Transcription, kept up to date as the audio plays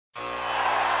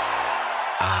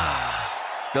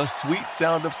The sweet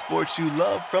sound of sports you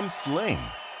love from Sling.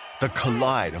 The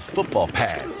collide of football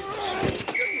pads.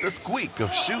 The squeak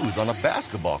of shoes on a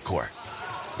basketball court.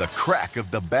 The crack of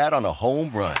the bat on a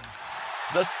home run.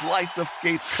 The slice of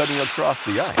skates cutting across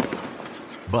the ice.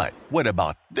 But what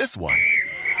about this one?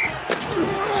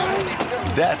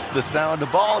 That's the sound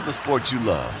of all the sports you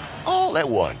love, all at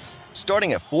once.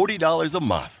 Starting at $40 a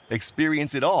month.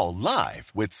 Experience it all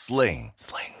live with Sling.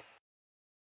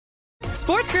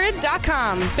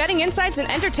 SportsGrid.com. Betting insights and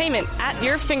entertainment at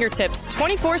your fingertips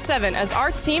 24/7 as our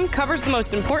team covers the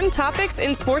most important topics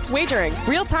in sports wagering.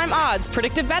 Real-time odds,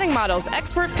 predictive betting models,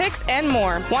 expert picks, and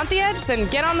more. Want the edge? Then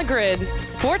get on the grid.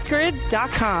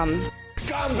 SportsGrid.com.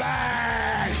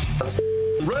 Scumbags!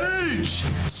 Rage!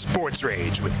 Sports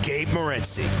Rage with Gabe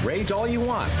Morency. Rage all you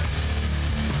want.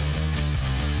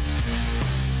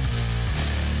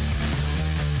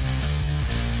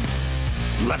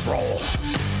 Let's roll.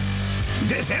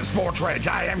 This is Sports Rage.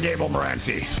 I am Gabe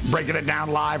Morency. Breaking it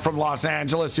down live from Los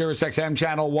Angeles. SiriusXM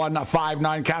Channel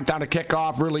 159. Countdown to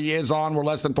kickoff really is on. We're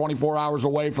less than 24 hours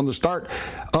away from the start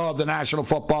of the National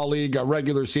Football League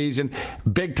regular season.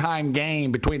 Big-time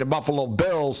game between the Buffalo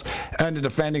Bills and the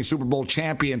defending Super Bowl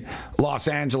champion Los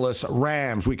Angeles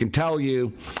Rams. We can tell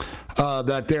you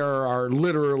that there are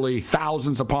literally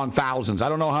thousands upon thousands. I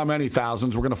don't know how many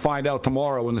thousands. We're going to find out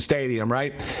tomorrow in the stadium,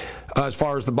 right? As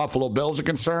far as the Buffalo Bills are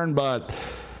concerned, but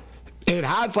it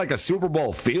has like a Super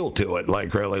Bowl feel to it.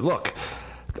 Like, really, look,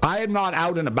 I am not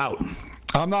out and about.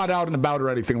 I'm not out and about or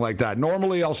anything like that.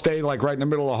 Normally, I'll stay like right in the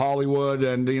middle of Hollywood,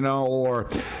 and or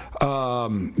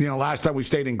last time we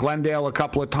stayed in Glendale a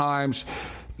couple of times.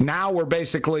 Now we're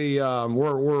basically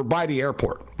we're by the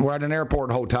airport. We're at an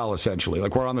airport hotel essentially.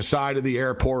 Like we're on the side of the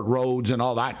airport roads and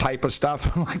all that type of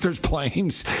stuff. Like there's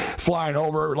planes flying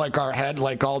over like our head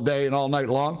like all day and all night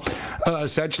long.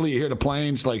 Essentially, you hear the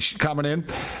planes like coming in.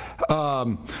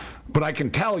 But I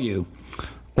can tell you,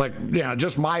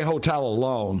 just my hotel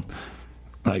alone,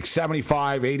 like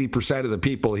 75-80% of the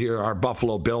people here are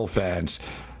Buffalo Bill fans.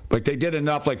 Like they did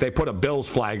enough, like they put a Bills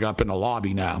flag up in the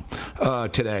lobby now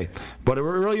today. But it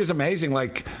really is amazing.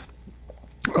 Like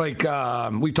we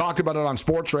talked about it on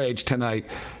Sports Rage tonight.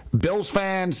 Bills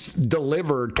fans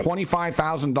delivered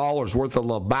 $25,000 worth of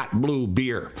Labatt Blue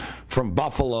beer from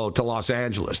Buffalo to Los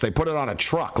Angeles. They put it on a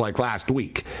truck like last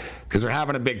week because they're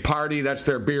having a big party. That's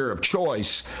their beer of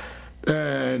choice.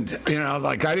 And,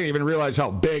 I didn't even realize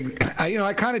how big,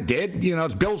 I kind of did.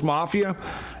 It's Bills Mafia.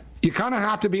 You kind of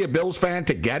have to be a Bills fan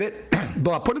to get it.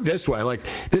 But I'll put it this way,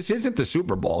 this isn't the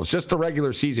Super Bowl. It's just a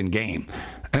regular season game.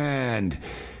 And,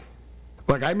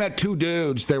 I met two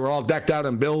dudes. They were all decked out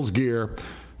in Bills gear.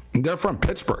 And they're from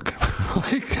Pittsburgh.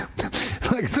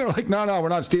 They're like, no, we're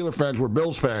not Steelers fans. We're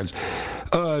Bills fans.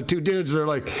 Two dudes, they're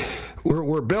like,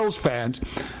 we're Bills fans.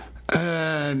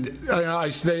 And they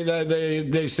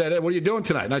said, hey, what are you doing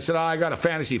tonight? And I said, I got a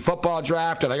fantasy football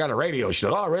draft and I got a radio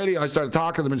show. Oh, radio. I started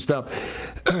talking to them and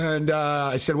stuff. And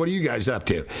I said, what are you guys up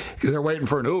to? Because they're waiting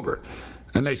for an Uber.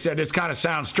 And they said, this kind of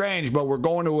sounds strange, but we're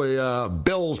going to a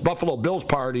Buffalo Bills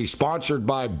party sponsored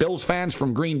by Bills fans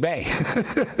from Green Bay.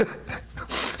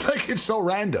 It's so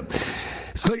random.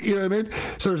 You know what I mean?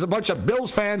 So there's a bunch of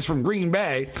Bills fans from Green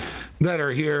Bay that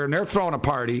are here, and they're throwing a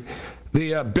party.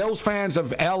 The Bills fans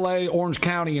of L.A., Orange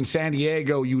County, and San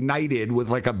Diego united with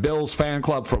a Bills fan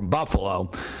club from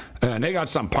Buffalo. And they got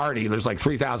some party. There's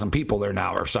 3,000 people there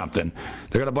now or something.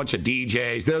 They got a bunch of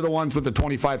DJs. They're the ones with the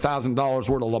 $25,000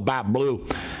 worth of Labatt Blue.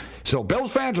 So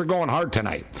Bills fans are going hard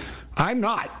tonight. I'm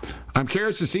not. I'm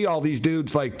curious to see all these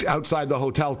dudes outside the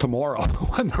hotel tomorrow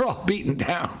when they're all beaten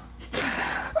down.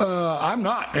 I'm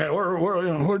not. Yeah,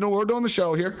 we're doing the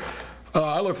show here.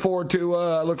 I look forward to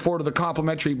the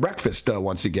complimentary breakfast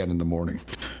once again in the morning,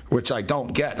 which I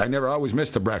don't get. I always miss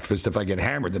the breakfast if I get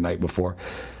hammered the night before.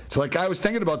 So I was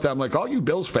thinking about that. I'm like, all you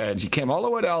Bills fans, you came all the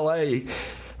way to L.A.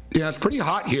 It's pretty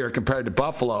hot here compared to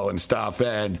Buffalo and stuff,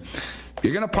 and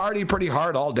you're gonna party pretty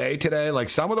hard all day today.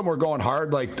 Some of them were going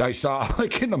hard, I saw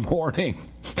in the morning.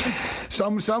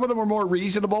 Some of them were more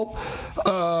reasonable,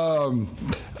 and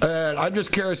I'm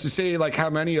just curious to see how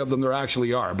many of them there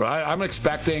actually are. But I'm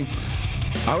expecting.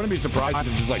 I wouldn't be surprised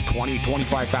if there's 20,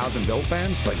 25,000 Bill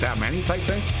fans, that many type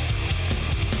thing.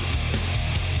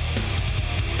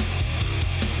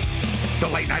 The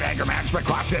late night anger management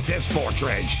class. This is Sports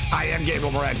Rage. I am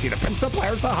Gabriel Morency. The pimps, the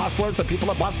players, the hustlers, the people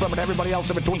that bust them, and everybody else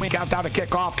in between. Countdown to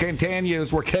kickoff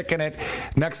continues. We're kicking it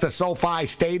next to SoFi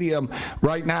Stadium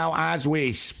right now as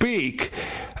we speak.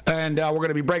 And we're going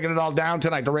to be breaking it all down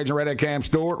tonight. The Raging Redhead Cam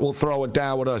Stewart will throw it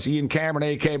down with us. Ian Cameron,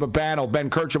 A.K. Babano, Ben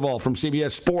Kercheval from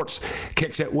CBS Sports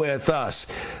kicks it with us.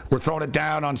 We're throwing it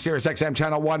down on Sirius XM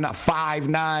Channel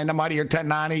 159. I'm out of here,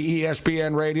 1090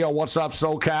 ESPN Radio. What's up,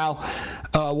 SoCal?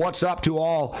 What's up to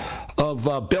all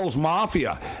of Bills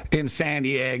Mafia in San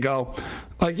Diego?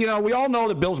 We all know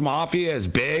that Bills Mafia is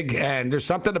big, and there's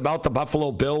something about the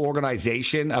Buffalo Bill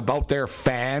organization, about their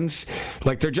fans.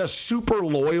 They're just super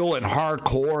loyal and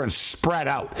hardcore and spread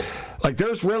out.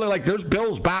 There's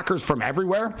Bills backers from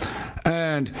everywhere.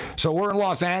 And so we're in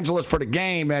Los Angeles for the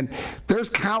game, and there's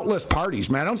countless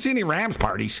parties, man. I don't see any Rams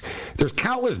parties. There's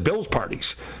countless Bills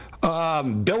parties.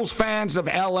 Bills fans of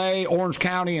LA, Orange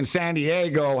County, and San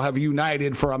Diego have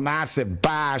united for a massive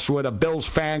bash with a Bills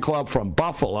fan club from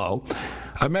Buffalo.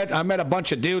 I met a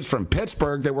bunch of dudes from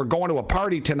Pittsburgh that were going to a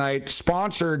party tonight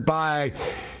sponsored by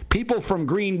people from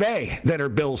Green Bay that are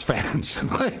Bills fans.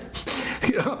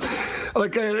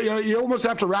 You almost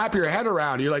have to wrap your head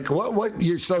around. You're like, what?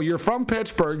 So you're from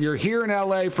Pittsburgh, you're here in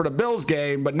LA for the Bills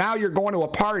game, but now you're going to a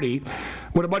party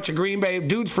with a bunch of Green Bay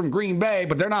dudes from Green Bay,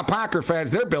 but they're not Packer fans,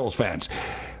 they're Bills fans.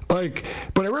 But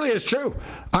it really is true.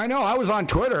 I know, I was on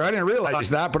Twitter. I didn't realize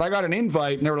that, but I got an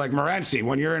invite, and they were like, Morency,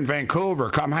 when you're in Vancouver,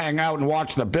 come hang out and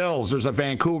watch the Bills. There's a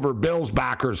Vancouver Bills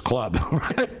backers club,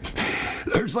 right?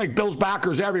 There's Bills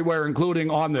backers everywhere,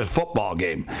 including on this football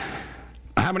game.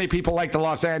 How many people like the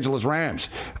Los Angeles Rams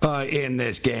in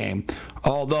this game?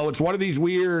 Although it's one of these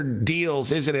weird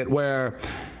deals, isn't it, where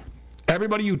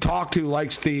everybody you talk to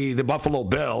likes the Buffalo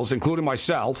Bills, including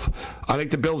myself. I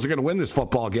think the Bills are going to win this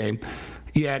football game.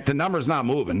 Yet the number's not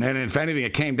moving. And if anything,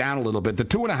 it came down a little bit. The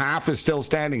 2.5 is still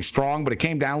standing strong, but it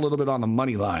came down a little bit on the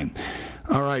money line.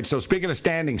 All right, so speaking of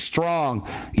standing strong,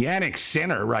 Jannik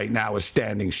Sinner right now is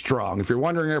standing strong. If you're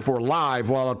wondering if we're live,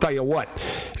 well, I'll tell you what.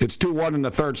 It's 2-1 in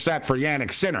the third set for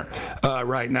Jannik Sinner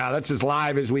right now. That's as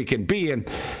live as we can be. And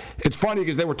it's funny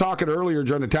because they were talking earlier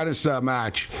during the tennis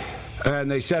match. And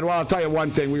they said, well, I'll tell you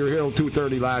one thing. We were here till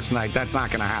 2:30 last night. That's not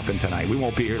going to happen tonight. We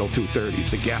won't be here till 2:30.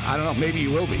 It's again, I don't know. Maybe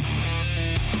you will be.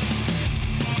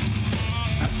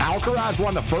 Alcaraz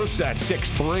won the first set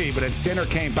 6-3, but then Sinner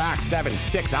came back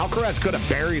 7-6. Alcaraz could have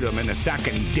buried him in the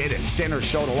second. He didn't. Sinner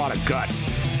showed a lot of guts.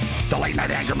 The late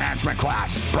night anger management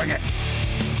class. Bring it.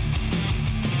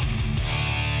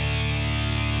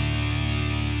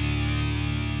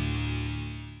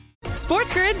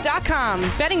 SportsGrid.com.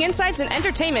 Betting insights and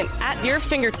entertainment at your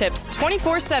fingertips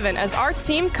 24/7 as our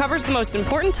team covers the most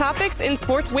important topics in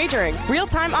sports wagering.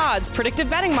 Real-time odds, predictive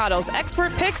betting models,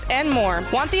 expert picks, and more.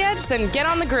 Want the edge? Then get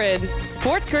on the grid.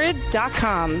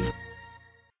 SportsGrid.com.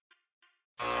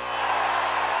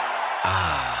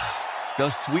 The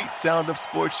sweet sound of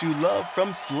sports you love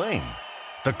from Sling.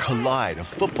 The collide of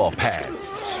football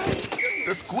pads.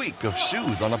 The squeak of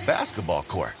shoes on a basketball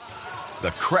court. The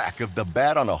crack of the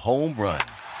bat on a home run.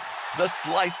 The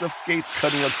slice of skates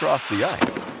cutting across the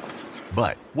ice.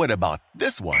 But what about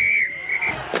this one?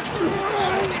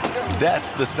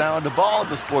 That's the sound of all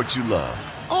the sports you love,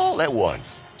 all at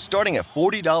once. Starting at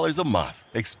 $40 a month.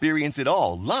 Experience it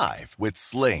all live with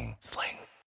Sling. Sling.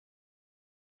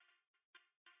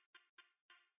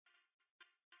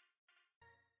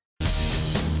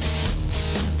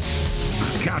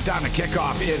 Countdown to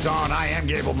kickoff is on. I am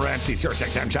Gable Morency, Sirius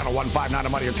XM Channel 159.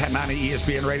 I'm out here 1090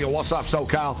 ESPN Radio. What's up,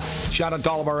 SoCal? Shout out to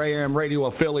all of our AM radio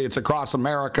affiliates across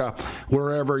America,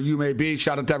 wherever you may be.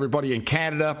 Shout out to everybody in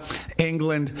Canada,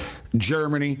 England,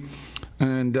 Germany,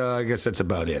 and I guess that's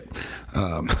about it.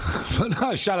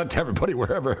 Shout out to everybody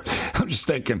wherever. I'm just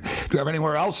thinking, do you have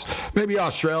anywhere else? Maybe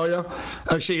Australia.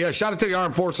 Actually, yeah, shout out to the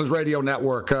Armed Forces Radio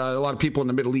Network. A lot of people in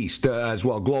the Middle East as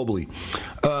well, globally,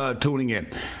 tuning in.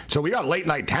 So we got late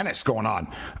night tennis going on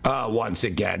once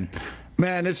again.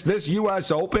 Man, this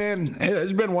U.S. Open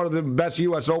has been one of the best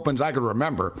U.S. Opens I could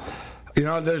remember. You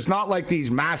know, there's not like these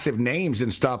massive names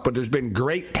and stuff, but there's been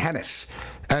great tennis.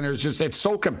 And it's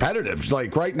so competitive.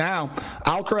 Like right now,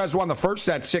 Alcaraz won the first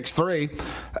set 6-3,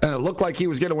 and it looked like he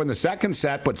was going to win the second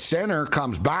set, but Sinner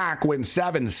comes back, wins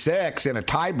 7-6 in a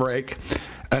tiebreak,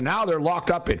 and now they're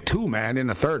locked up at 2, man, in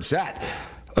the third set.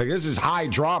 Like, this is high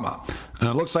drama. And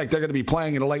it looks like they're going to be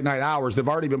playing in the late night hours. They've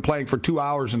already been playing for 2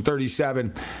 hours and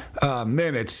 37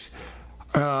 minutes.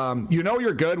 You know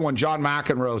you're good when John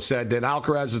McEnroe said that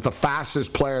Alcaraz is the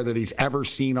fastest player that he's ever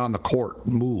seen on the court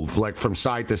move, like from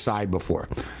side to side before.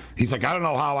 He's like, I don't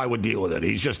know how I would deal with it.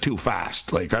 He's just too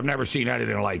fast. Like, I've never seen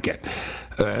anything like it.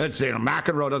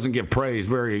 McEnroe doesn't give praise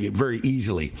very, very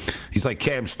easily. He's like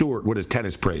Cam Stewart with his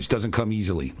tennis praise. Doesn't come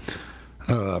easily.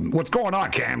 What's going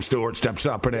on? Cam Stewart steps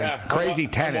up and crazy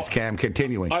tennis. Cam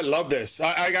continuing. I love this.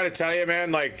 I got to tell you,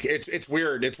 man. Like it's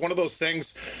weird. It's one of those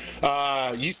things.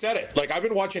 You said it. Like I've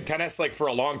been watching tennis like for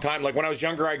a long time. Like when I was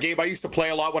younger, I used to play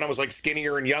a lot when I was like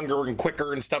skinnier and younger and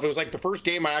quicker and stuff. It was like the first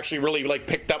game I actually really like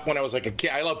picked up when I was like a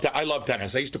kid. I love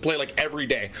tennis. I used to play like every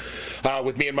day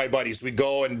with me and my buddies. We'd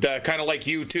go and kind of like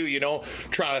you too.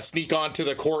 Try to sneak onto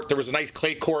the court. There was a nice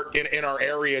clay court in our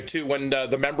area too when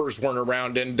the members weren't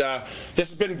around. And this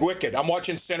has been wicked. I'm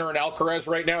watching Sinner and Alcaraz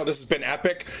right now. This has been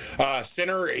epic.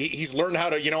 Sinner, he's learned how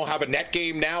to, have a net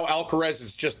game now. Alcaraz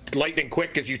is just lightning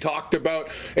quick, as you talked about.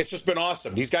 It's just been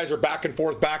awesome. These guys are back and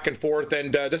forth.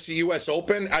 And this is the U.S.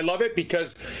 Open. I love it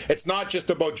because it's not just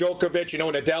about Djokovic.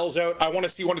 Nadal's out. I want to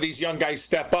see one of these young guys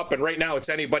step up, and right now it's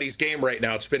anybody's game right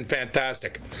now. It's been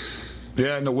fantastic.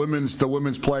 Yeah, and the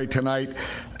women's play tonight,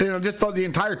 just the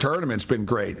entire tournament's been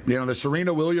great. The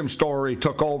Serena Williams story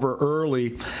took over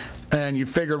early, and you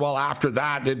figured, well, after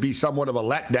that, it'd be somewhat of a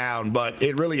letdown, but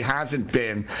it really hasn't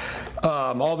been.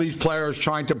 All these players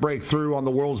trying to break through on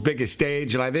the world's biggest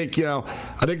stage, and I think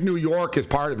New York is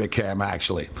part of it, Cam,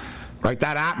 actually. Right,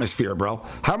 that atmosphere, bro.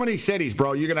 How many cities,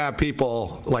 bro, you're going to have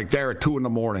people like there at 2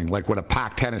 a.m, like with a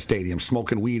packed tennis stadium,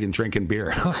 smoking weed and drinking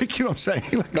beer? Like, you know what I'm saying?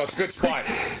 Like, no, it's a good spot.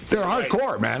 They're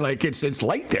hardcore, man. Like, it's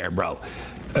late there, bro.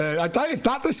 I tell you, it's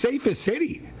not the safest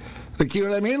city. Like, you know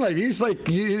what I mean? Like,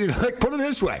 put it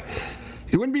this way.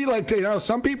 It wouldn't be like,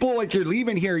 some people, like, you're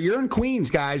leaving here. You're in Queens,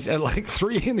 guys, at like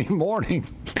 3 a.m.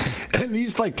 And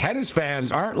these, like, tennis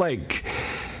fans aren't like...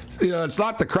 it's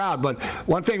not the crowd, but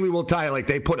one thing we will tell you, like,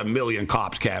 they put 1 million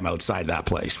cops, Cam, outside that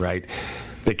place, right?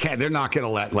 They're not going to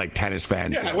let, like, tennis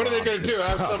fans. Yeah, what are they going to do?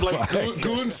 Have some, like,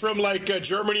 goons from, like,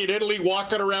 Germany and Italy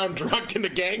walking around drunk and the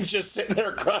gang's just sitting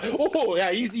there crying? Oh,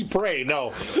 yeah, easy prey.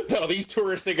 No, these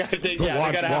tourists, they got to have a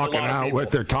lot of people. Out with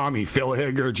their Tommy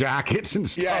Hilfiger jackets and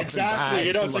stuff. Yeah, exactly.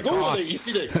 It's like, you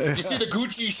see the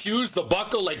Gucci shoes, the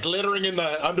buckle, like, glittering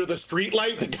under the street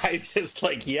light? The guy's just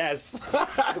like, yes,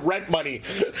 rent money.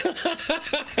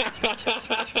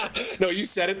 No, you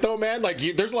said it, though, man. Like,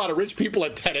 there's a lot of rich people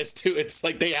at tennis, too. It's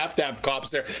like, they have to have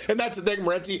cops there. And that's the thing,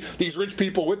 Morency, these rich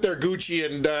people with their Gucci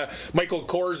and Michael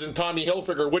Kors and Tommy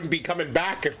Hilfiger wouldn't be coming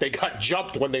back if they got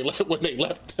jumped when they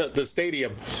left the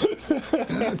stadium.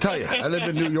 I'll tell you, I lived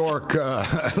in New York.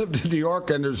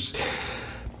 And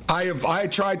I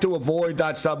tried to avoid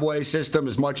that subway system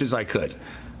as much as I could.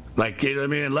 Like,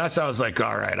 unless I was like,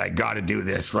 all right, I got to do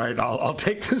this, right? I'll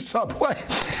take the subway.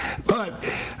 But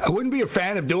I wouldn't be a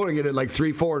fan of doing it at like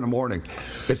 3, 4 in the morning.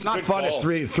 It's not fun at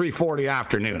 3, 4 in the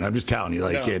afternoon. I'm just telling you,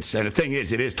 like, and the thing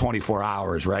is, it is 24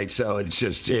 hours, right? So it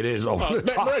is over the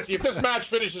top. Morency, if this match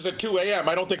finishes at 2 a.m.,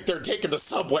 I don't think they're taking the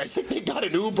subway. I think they got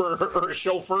an Uber or a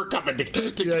chauffeur coming to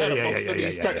get them most of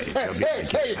these guys.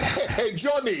 Hey,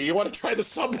 Johnny, you want to try the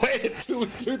subway at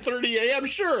 2:30 a.m.?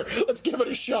 Sure, let's give it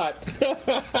a shot.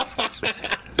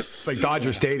 It's like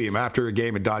Dodger Stadium. After a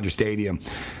game at Dodger Stadium,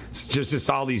 it's just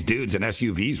all these dudes and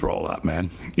SUVs roll up,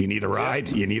 man. You need a ride?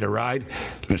 You need a ride?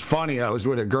 It's funny, I was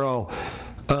with a girl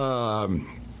at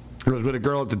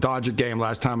the Dodger game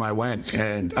last time I went,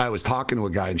 and I was talking to a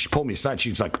guy, and she pulled me aside.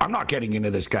 She's like, I'm not getting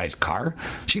into this guy's car.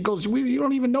 She goes, you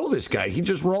don't even know this guy. He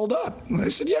just rolled up. And I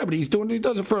said, yeah, but he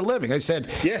does it for a living. I said,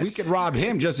 yes. We could rob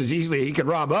him just as easily as he could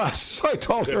rob us. So I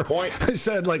told her, I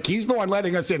said, like, he's the one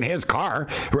letting us in his car,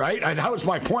 right? And that was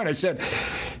my point. I said,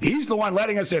 he's the one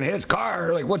letting us in his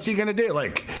car. Like, what's he going to do?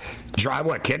 Like,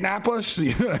 kidnap us?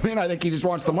 You know what I mean? I think he just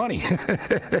wants the money.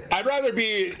 I'd rather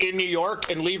be in New York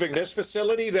and leaving this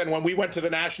facility than when we went to the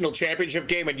national championship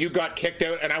game and you got kicked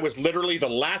out and I was literally the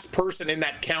last person in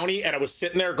that county and I was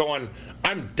sitting there going,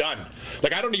 I'm done.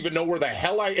 Like, I don't even know where the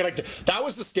hell that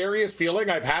was the scariest feeling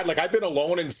I've had. Like, I've been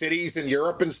alone in cities in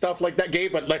Europe and stuff like that,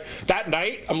 Gabe, but like that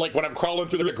night, I'm like, when I'm crawling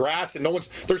through the grass and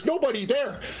there's nobody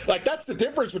there. Like, that's the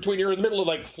difference between you're in the middle of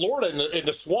like Florida in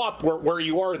the swamp where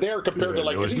you are there compared to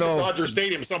like, at least at Dodger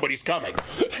Stadium, somebody's coming.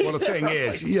 Well, the thing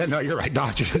is, you're right,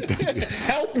 Dodger.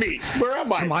 Help me. Where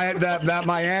am I? That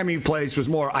Miami place was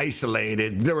more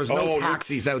isolated. There was no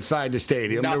taxis outside the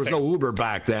stadium. Nothing. There was no Uber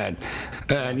back then.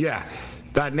 And yeah,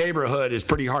 that neighborhood is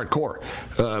pretty hardcore.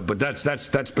 But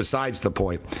that's besides the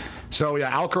point. So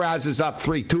yeah, Alcaraz is up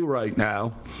 3-2 right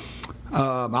now.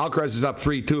 Alcaraz is up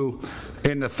 3-2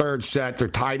 in the third set. They're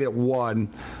tied at 1.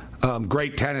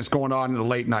 Great tennis going on in the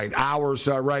late night hours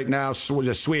right now.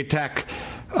 Swiatek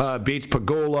beats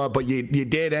Pegula, but you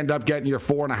did end up getting your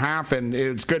 4.5, and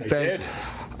it's a good thing.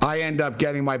 I end up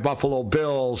getting my Buffalo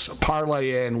Bills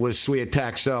parlay in with Sweet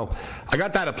Text. So I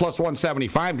got that at plus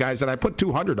 175, guys, and I put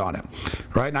 200 on it,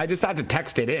 right? And I just had to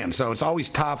text it in. So it's always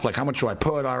tough. Like, how much do I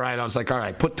put? All right. I was like, all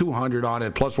right, put 200 on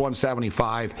it, plus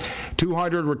 175.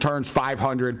 200 returns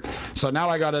 500. So now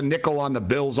I got a nickel on the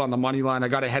Bills on the money line. I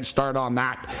got a head start on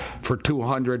that for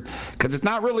 200. Because it's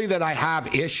not really that I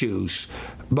have issues,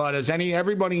 but as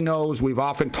everybody knows, we've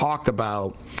often talked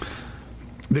about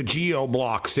the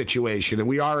geo-block situation, and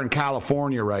we are in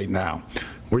California right now,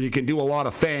 where you can do a lot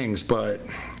of things, but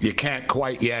you can't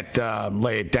quite yet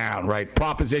lay it down, right?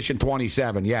 Proposition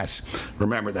 27, yes,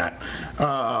 remember that.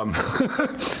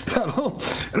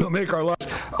 It'll make our lives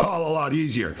all a lot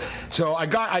easier. So I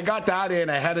got that in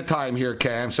ahead of time here,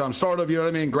 Cam. So I'm sort of, you know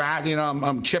what I mean,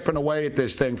 I'm chipping away at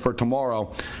this thing for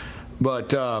tomorrow,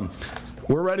 but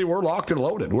we're ready. We're locked and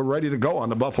loaded. We're ready to go on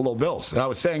the Buffalo Bills. I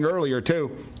was saying earlier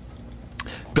too,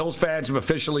 Bills fans have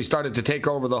officially started to take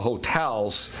over the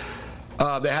hotels.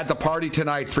 They had the party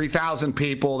tonight, 3,000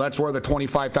 people. That's where the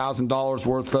 $25,000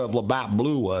 worth of Labatt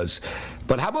Blue was.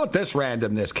 But how about this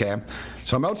randomness, Cam?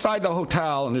 So I'm outside the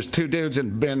hotel, and there's two dudes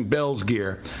in Bills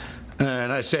gear.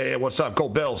 And I say, hey, what's up? Go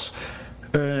Bills.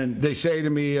 And they say to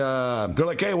me, they're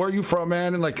like, hey, where are you from,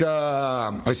 man? And like,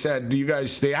 I said,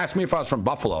 they asked me if I was from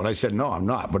Buffalo. And I said, no, I'm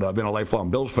not, but I've been a lifelong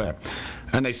Bills fan.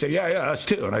 And they said, yeah, us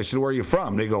too. And I said, where are you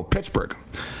from? They go, Pittsburgh.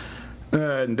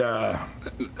 And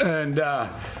I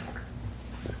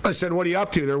said, what are you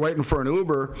up to? They're waiting for an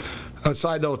Uber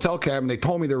outside the hotel cab, and they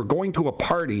told me they were going to a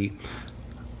party.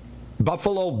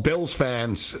 Buffalo Bills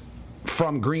fans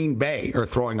from Green Bay are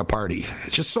throwing a party.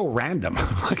 It's just so random.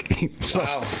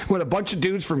 Wow. When a bunch of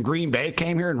dudes from Green Bay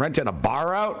came here and rented a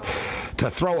bar out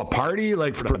to throw a party,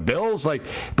 like for the Bills, like,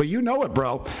 but you know it,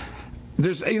 bro.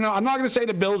 There's, I'm not going to say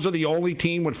the Bills are the only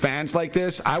team with fans like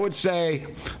this. I would say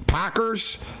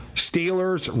Packers,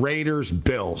 Steelers, Raiders,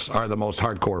 Bills are the most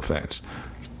hardcore fans.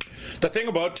 The thing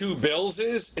about two Bills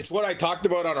is, it's what I talked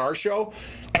about on our show.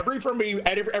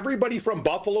 Everybody from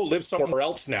Buffalo lives somewhere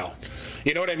else now.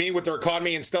 You know what I mean? With their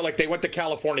economy and stuff. Like, they went to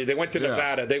California, they went to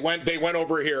Nevada, they went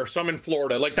over here, some in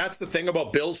Florida. Like, that's the thing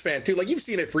about Bills fan too. Like, you've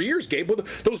seen it for years, Gabe.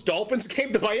 With those Dolphins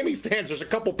game, the Miami fans, there's a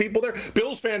couple people there.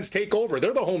 Bills fans take over.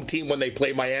 They're the home team when they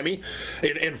play Miami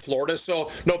in Florida. So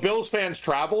no, Bills fans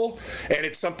travel, and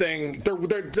it's something.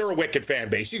 They're a wicked fan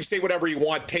base. You can say whatever you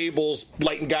want, tables,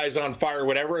 lighting guys on fire,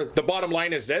 whatever. The bottom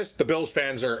line is this: the Bills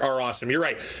fans are awesome. You're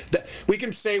right. We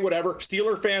can say whatever.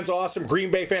 Steeler fans awesome. Green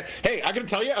Bay fan. Hey, I can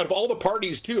tell you, out of all the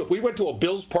parties too, if we went to a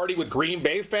Bills party with Green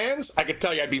Bay fans, I could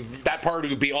tell you that party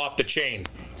would be off the chain.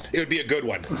 It would be a good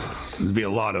one. There'd be a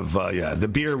lot of, the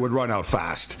beer would run out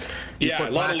fast. You put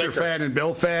a lot of liquor. Fan and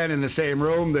Bill fan in the same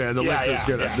room, the liquor's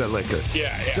good. The liquor.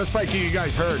 Yeah. Just like you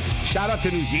guys heard. Shout out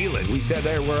to New Zealand. We said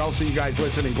there, where else are you guys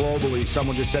listening globally?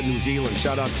 Someone just said New Zealand.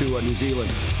 Shout out to New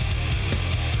Zealand.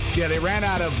 Yeah, they ran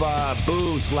out of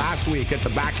booze last week at the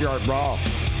Backyard Brawl.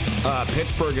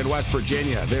 Pittsburgh and West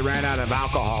Virginia. They ran out of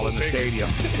alcohol in the stadium.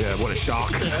 Yeah, what a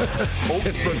shock.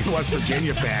 Pittsburgh and West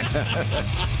Virginia fan.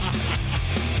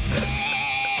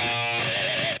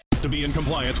 To be in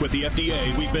compliance with the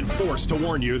FDA, we've been forced to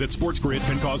warn you that SportsGrid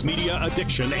can cause media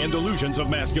addiction and delusions of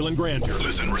masculine grandeur.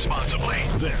 Listen responsibly.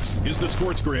 This is the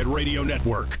SportsGrid Radio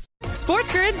Network.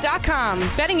 SportsGrid.com.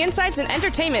 Betting insights and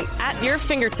entertainment at your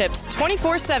fingertips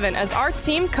 24/7 as our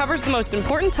team covers the most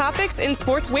important topics in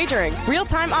sports wagering.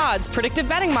 Real-time odds, predictive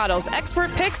betting models, expert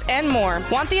picks, and more.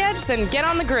 Want the edge? Then get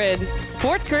on the grid.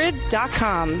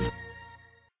 SportsGrid.com.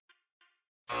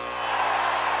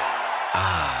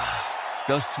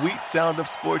 The sweet sound of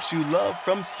sports you love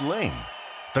from Sling.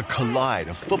 The collide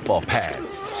of football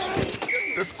pads.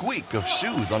 The squeak of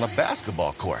shoes on a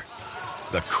basketball court.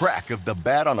 The crack of the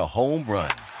bat on a home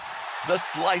run. The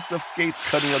slice of skates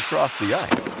cutting across the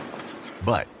ice.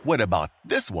 But what about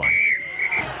this one?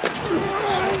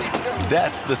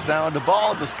 That's the sound of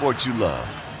all the sports you love,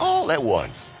 all at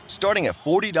once. Starting at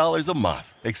 $40 a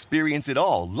month. Experience it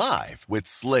all live with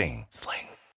Sling.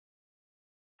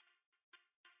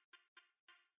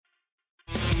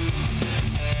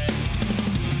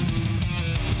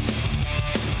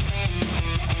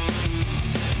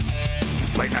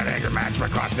 Late Night Anger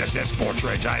Management across this is Sports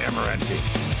Rage. I am Morency.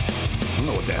 I don't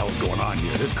know what the hell's going on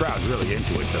here. This crowd's really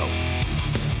into it, though.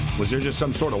 Was there just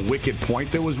some sort of wicked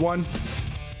point that was won?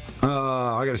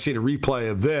 I got to see the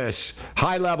replay of this.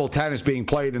 High-level tennis being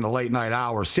played in the late night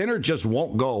hour. Sinner just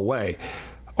won't go away.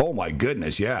 Oh, my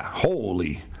goodness, yeah.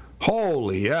 Holy,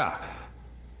 yeah.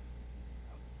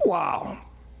 Wow.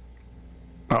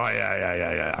 Oh,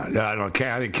 yeah. I don't know.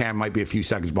 I think Cam might be a few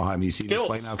seconds behind me. You see this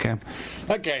play now, Cam?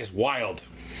 That guy's wild.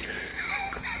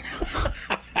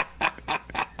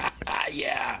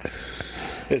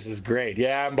 This is great.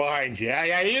 Yeah, I'm behind you.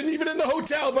 Yeah, even in the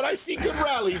hotel, but I see good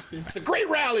rallies. It's a great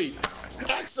rally.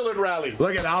 Excellent rally.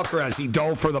 Look at Alcaraz. He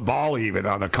dove for the ball even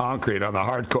on the concrete, on the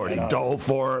hard court. He dove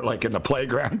for it like in the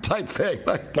playground type thing.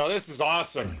 No, this is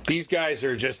awesome. These guys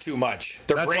are just too much.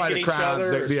 They're breaking each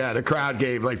other. The crowd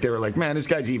gave, they were like, man, this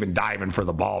guy's even diving for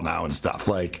the ball now and stuff.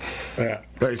 Like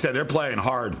I said, they're playing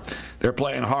hard. They're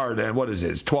playing hard. And what is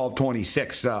it? It's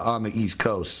 12:26 on the East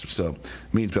Coast. So it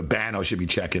means Babano should be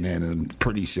checking in and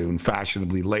pretty soon,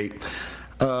 fashionably late.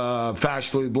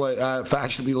 Fashionably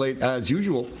late as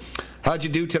usual. How'd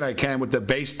you do tonight, Ken, with the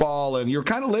baseball? And you're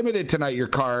kind of limited tonight, your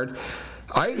card.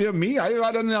 I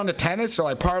got on the tennis, so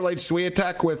I parlayed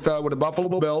Swiatek with the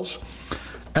Buffalo Bills.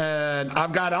 And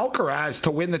I've got Alcaraz to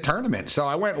win the tournament. So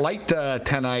I went light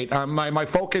tonight. My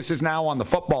focus is now on the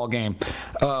football game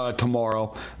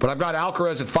tomorrow. But I've got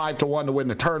Alcaraz at 5-1 to win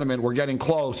the tournament. We're getting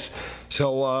close.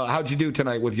 So how'd you do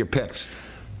tonight with your picks?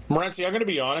 Morency, I'm going to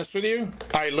be honest with you.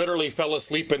 I literally fell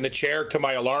asleep in the chair to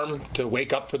my alarm to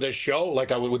wake up for this show.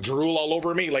 Like I would drool all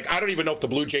over me. Like I don't even know if the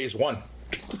Blue Jays won.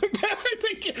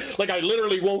 I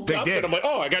literally woke up and I'm like,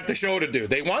 oh, I got the show to do.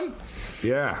 They won?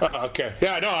 Yeah. Okay.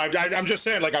 Yeah, no, I'm just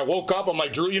saying, I woke up, I'm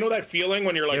like, Drew, you know that feeling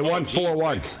when you're like, they won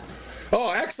 4-1.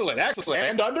 Oh, excellent.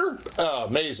 And under? Oh,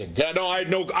 amazing. Yeah, no,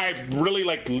 I really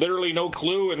literally no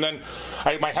clue. And then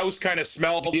my house kind of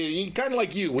smelled, kind of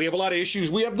like you. We have a lot of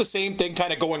issues. We have the same thing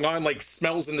kind of going on, like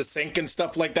smells in the sink and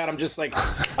stuff like that. I'm just like,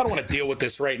 I don't want to deal with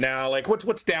this right now. Like,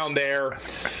 what's down there?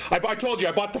 I told you,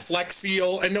 I bought the Flex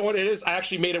Seal. And know what it is? I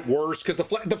actually made it worse because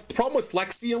the problem with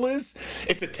Flex Seal is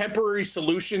it's a temporary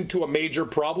solution to a major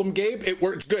problem, Gabe. It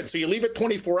works good. So you leave it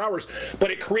 24 hours,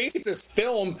 but it creates this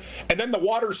film, and then the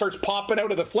water starts popping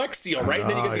out of the Flex Seal, right? And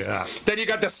then you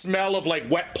got the smell of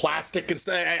wet plastic and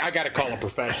stuff. I got to call a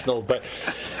professional, but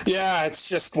yeah, it's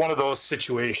just one of those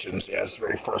situations. Yeah, it's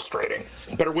very frustrating.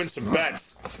 Better win some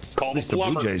bets. Call the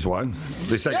plumber. The Blue Jays won.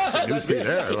 They say newsfeed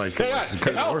there.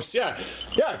 It helps. Yeah.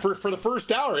 For the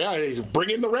first hour,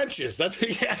 bring in the wrenches.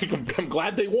 I'm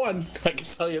glad they won. I can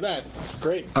tell you that. It's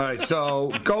great. All right, so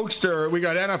Gokster, we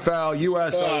got NFL,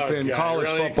 U.S. Open, college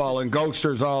football, and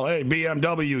Gokster's all, hey,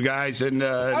 BMW guys, and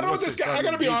I don't know this guy. I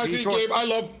gotta be honest with you, Gabe. I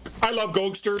love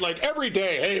Gokster. Every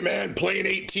day, hey man, playing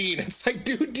 18. It's like,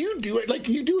 dude, do you do it?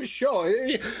 You do a show.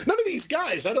 None of these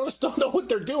guys, I don't know what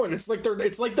they're doing. It's like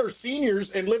they're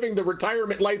seniors and living the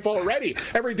retirement life already.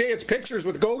 Every day it's pictures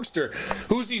with Gokster.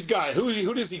 Who's these guys?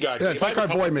 Who does he got? Yeah, it's like our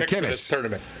boy McInnes.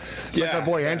 Tournament. Like our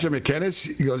boy Andrew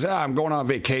McInnes. He goes, I'm going on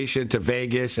vacation to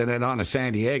Vegas and then on to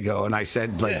San Diego. And I said,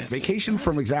 vacation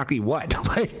from exactly what?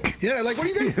 What are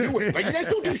you guys doing? You guys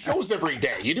don't do shows every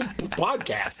day. You do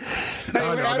podcasts.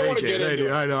 Anyway, I don't want to get into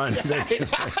it. I know. I'm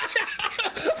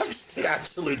just an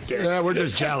absolute dick. Yeah, we're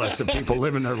just jealous of people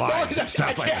living their lives and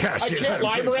stuff like that. I can't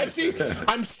lie, Morency.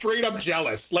 I'm straight up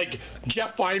jealous.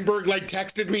 Jeff Feinberg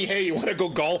texted me, hey, you want to go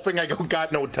golfing? I go,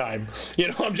 got no time.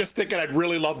 I'm just thinking I'd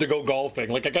really love to go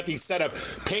golfing. I got these set up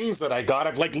pings that I got.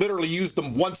 I've literally used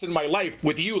them once in my life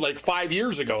with you 5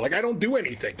 years ago. I don't do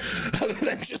anything other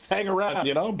than just hang around,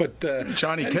 But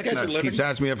Johnny Kicknuts keeps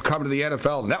asking me if come to the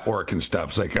NFL Network and stuff.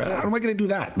 It's like, how am I going to do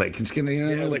that? It's going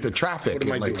to the traffic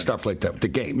and stuff like that. The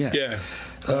game, yeah.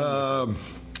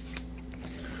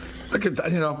 Look at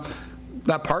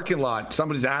that parking lot.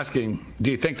 Somebody's asking,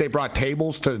 do you think they brought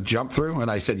tables to jump through?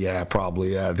 And I said, yeah,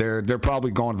 probably. Yeah, they're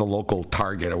probably going to the local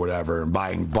Target or whatever and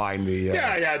buying the.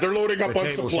 They're loading up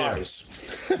on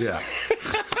supplies. Yeah.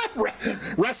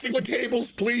 Wrestling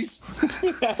tables, please.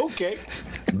 Okay.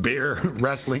 Beer,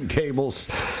 wrestling tables,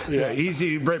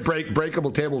 easy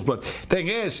breakable tables. But thing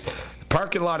is,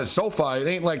 parking lot at SoFi, it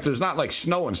ain't there's not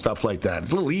snow and stuff like that.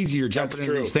 It's a little easier jumping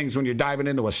into these things when you're diving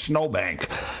into a snowbank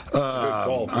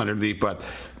underneath. But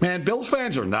man, Bills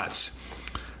fans are nuts.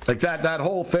 That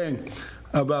whole thing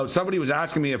about somebody was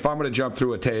asking me if I'm going to jump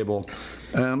through a table,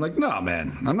 and I'm like, no,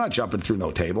 man, I'm not jumping through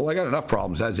no table. I got enough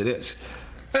problems as it is.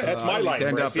 Hey, that's my line,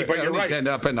 Mercy, but you're right. End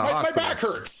up in the hospital. My back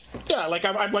hurts. Yeah,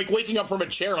 I'm waking up from a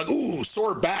chair, ooh,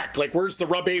 sore back. Where's the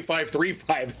Rub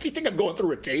A535? Do you think I'm going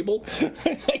through a table?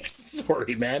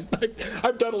 Sorry, man.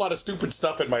 I've done a lot of stupid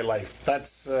stuff in my life.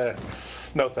 That's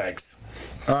no thanks.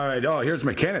 All right. Oh, here's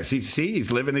McInnes.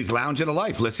 He's lounging a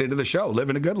life, listening to the show,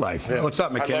 living a good life. Yeah. What's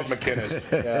up, McInnes? I love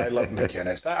McInnes. I love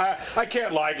McInnes. I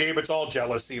can't lie, Gabe. It's all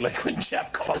jealousy. When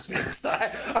Jeff calls me and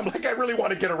stuff, I'm I really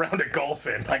want to get around to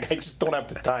golfing. I just don't have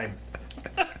the time.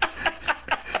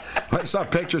 I saw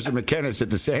pictures of McInnes at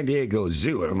the San Diego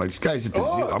Zoo, and I'm like, this guy's at the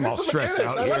zoo. I'm all stressed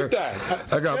out I here. like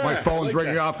that. I got my phone's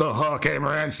ringing off the hook. Hey,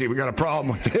 Morency, we got a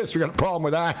problem with this. We got a problem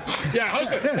with that. Yeah,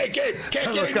 how's it? Hey, Gabe,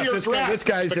 can't get into your draft. This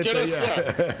guy's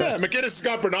McInnes, McInnes has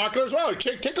got binoculars. Wow,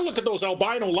 take a look at those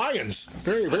albino lions.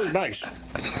 Very, very nice.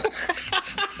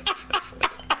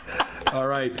 All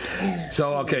right.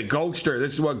 So, okay, Goatster.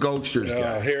 This is what Goatster's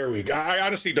got. Here we go. I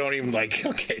honestly don't even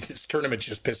okay, this tournament's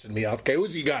just pissing me off. Okay,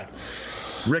 who's he got?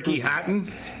 Ricky Hatton?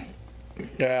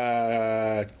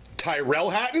 Tyrell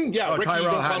Hatton? Yeah, Ricky,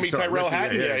 Tyrell don't call me Tyrell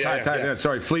Hatton. Yeah.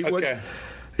 Sorry, Fleetwood. Okay.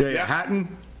 Yeah.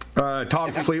 Hatton.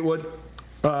 Tom Fleetwood.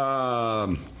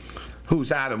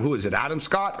 Who's Adam? Who is it? Adam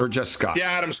Scott or just Scott?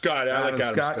 Yeah, Adam Scott. I like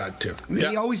Adam Scott too.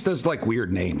 He always does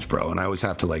weird names, bro, and I always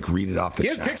have to read it off the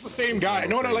chat. He picks the same guy. You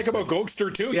know what I like about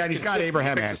Goatster too? Yeah, and he's got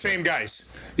Abraham Answer. The same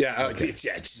guys. Yeah, okay. It's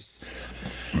just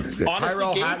honestly,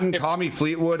 Tyrell Hatton, Tommy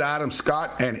Fleetwood, Adam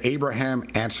Scott, and Abraham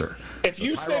Answer. If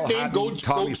you said name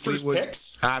Goatster's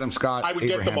picks, Adam Scott, I would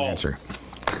Abraham get them all. Answer.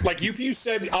 Like if you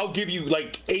said I'll give you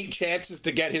 8 chances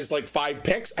to get his 5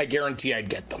 picks, I guarantee I'd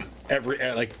get them every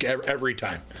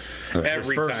time.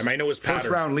 Every time. I know his pattern.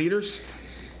 First round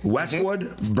leaders: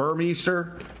 Westwood,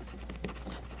 Burmeister,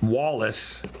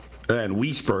 Wallace, and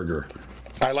Wiesberger.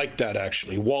 I like that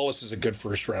actually. Wallace is a good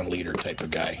first round leader type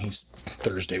of guy. He's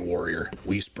Thursday Warrior.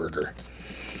 Wiesberger.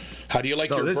 How do you like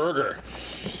your burger?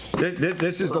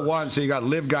 This is the one. So you got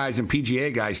live guys and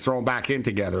PGA guys thrown back in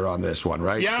together on this one,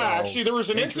 right? Yeah, actually, there was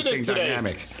an incident today.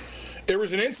 Dynamic. There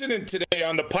was an incident today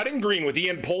on the putting green with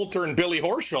Ian Poulter and Billy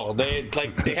Horschel.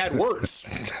 They had words.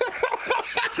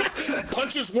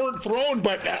 Punches weren't thrown,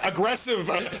 but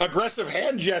aggressive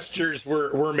hand gestures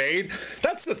were made.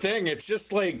 That's the thing. It's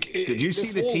just Did you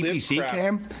see the TPC,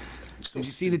 Cam? Did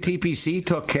you see the TPC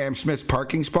took Cam Smith's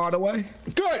parking spot away?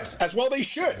 Good, as well they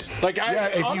should.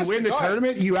 If you win the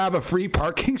tournament, you have a free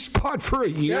parking spot for a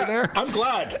year there. I'm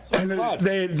glad.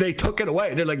 They took it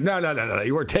away. They're like, no,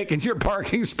 you were taking your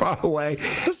parking spot away.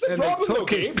 This is the problem, they took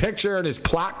his picture and his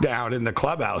plaque down in the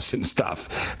clubhouse and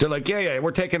stuff. They're like, yeah,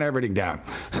 we're taking everything down.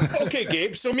 Okay,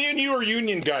 Gabe. So me and you are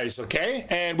union guys, okay?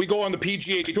 And we go on the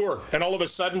PGA Tour, and all of a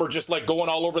sudden we're just going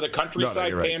all over the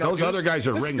countryside paying our dues. Those other guys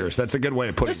are ringers. That's a good way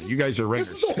of putting it. You guys are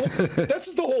ringers. This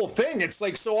is the whole thing. It's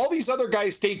so all these other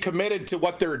guys stay committed to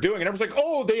what they're doing, and everyone's like,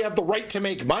 oh, they have the right to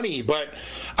make money, but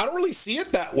I don't really see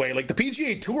it that way. The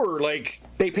PGA Tour,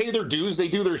 they pay their dues, they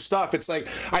do their stuff. It's I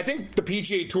think the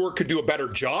PGA Tour could do a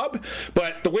better job,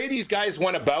 but the way these guys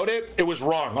went about it, it was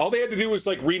wrong. All they had to do was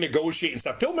renegotiate and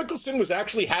stuff. Phil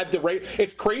Mickelson had the right.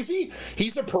 It's crazy.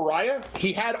 He's a pariah.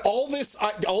 He had all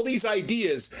these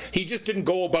ideas. He just didn't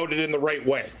go about it in the right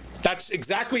way. That's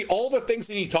exactly all the ththings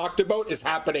that he talked about is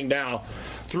happening now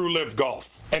through Live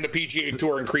Golf and the PGA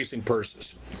Tour increasing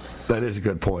purses. That is a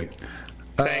good point.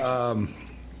 Thank you.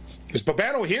 Is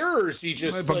Babano here, or is he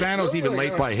just... Babano's even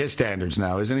late by his standards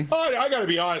now, isn't he? Oh, I got to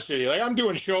be honest with you. I'm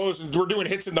doing shows, and we're doing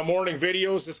hits in the morning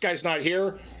videos. This guy's not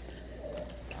here.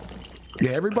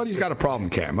 Yeah, everybody's got a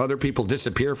problem, Cam. Other people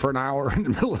disappear for an hour in the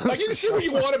middle of you can say what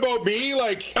you want about me.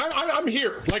 I'm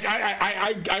here.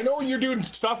 I know you're doing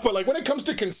stuff, but when it comes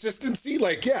to consistency,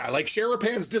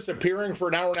 Sharapan's disappearing for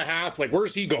an hour and a half.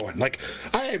 Where's he going?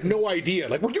 I have no idea.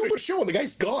 We're doing a show and the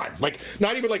guy's gone.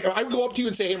 Not even I would go up to you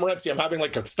and say, hey, Morency, I'm having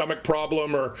a stomach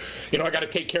problem, or I got to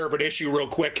take care of an issue real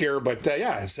quick here. But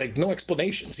it's no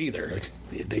explanations either.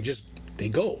 They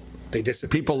go. They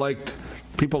disappear.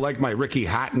 People like my Ricky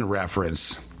Hatton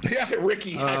reference. Yeah,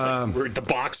 Ricky Hatton, the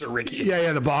boxer Ricky.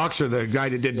 Yeah, the boxer, the guy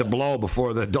that did the blow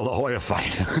before the De La Hoya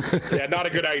fight. Yeah, not a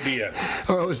good idea.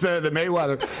 Oh, it was the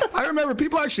Mayweather. I remember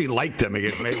people actually liked him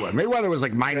against Mayweather. Mayweather was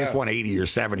minus 180 or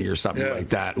 70 or something like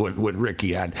that. What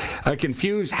Ricky had. I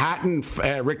confused Hatton,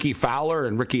 Ricky Fowler,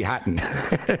 and Ricky Hatton,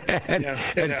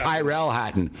 and Tyrell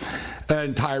Hatton,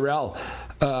 and Tyrell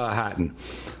Hatton.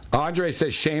 Andre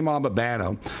says shame on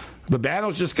Babano.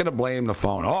 Babano's just going to blame the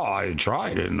phone. Oh, I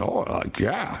tried it. Oh,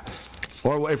 yeah.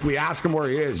 Or if we ask him where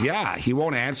he is, he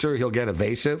won't answer. He'll get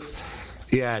evasive.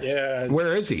 Yeah.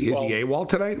 Where is he? Is he AWOL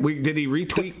tonight? Did he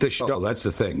retweet the show? That's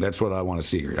the thing. That's what I want to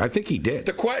see here. I think he did.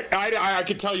 I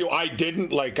could tell you I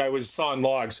didn't. I was sawing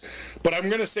logs. But I'm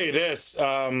going to say this.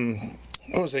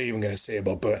 What was I even going to say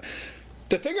about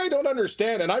the thing I don't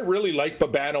understand, and I really like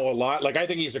Babano a lot. I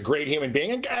think he's a great human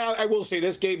being. And I will say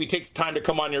this, Gabe, he takes time to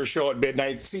come on your show at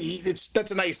midnight. See,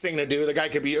 that's a nice thing to do. The guy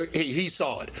could be, he's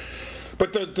solid.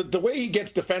 But the way he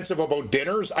gets defensive about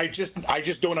dinners, I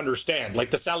just don't understand. Like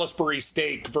the Salisbury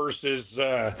steak versus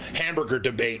hamburger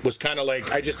debate was kind of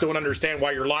like, I just don't understand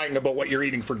why you're lying about what you're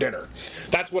eating for dinner.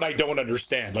 That's what I don't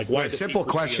understand. Like why the simple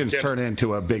questions turn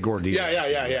into a big ordeal.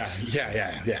 Yeah.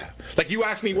 Like you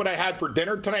asked me what I had for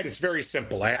dinner tonight. It's very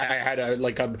simple. I had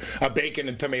a bacon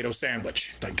and tomato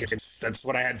sandwich. Like that's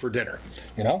what I had for dinner.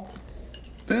 You know.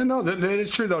 Yeah, no, that is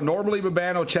true though. Normally,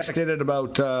 Babano checked in at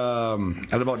about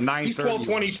 9:30. He's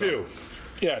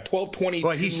 12:22. Yeah, 12:22.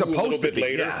 Well, he's supposed a little to bit be,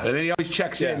 later. Yeah. And then he always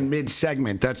checks in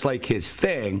mid-segment. That's like his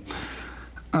thing.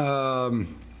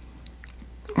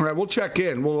 All right, we'll check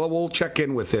in. We'll check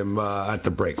in with him at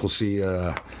the break. We'll see.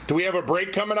 Do we have a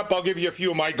break coming up? I'll give you a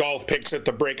few of my golf picks at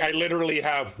the break. I literally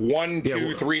have 1,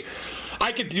 2, 3.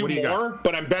 I could do more,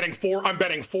 but I'm betting 4. I'm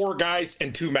betting 4 guys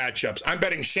and 2 matchups. I'm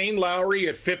betting Shane Lowry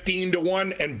at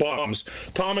 15-1 and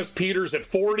bums. Thomas Pieters at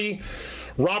 40,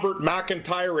 Robert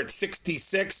McIntyre at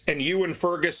 66, and Ewan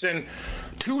Ferguson.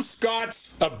 2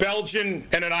 Scots, a Belgian,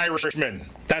 and an Irishman.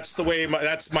 That's the way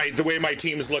my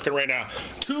team's looking right now.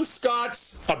 2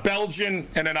 Scots, a Belgian,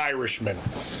 and an Irishman.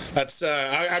 That's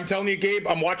I'm telling you, Gabe.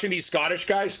 I'm watching these Scottish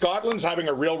guys. Scotland's having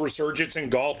a real resurgence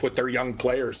in golf with their young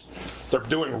players. They're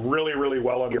doing really, really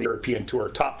well on the European Tour.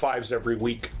 Top 5s every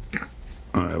week.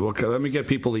 All right. Well, let me get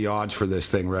people the odds for this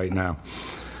thing right now.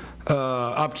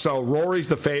 So Rory's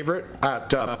the favorite at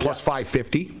plus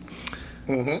 550.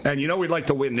 Mm-hmm. And we'd like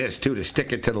to win this too, to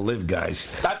stick it to the live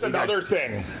guys. That's another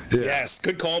thing. Yeah. Yes,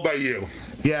 good call by you.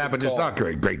 Yeah, but it's not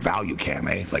great value, Cam,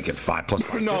 eh? Like at 5 plus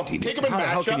 550. No, take them in matchups.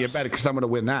 How can you bet it because I'm going to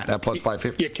win that at plus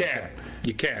 550?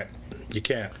 You can't.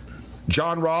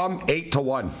 Jon Rahm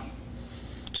 8-1.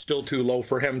 Still too low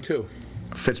for him too.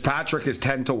 Fitzpatrick is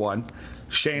 10-1.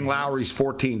 Shane Lowry's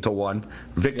 14-1.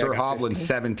 Victor Hovland's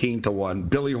 17-1.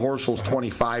 Billy Horschel's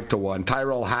 25-1.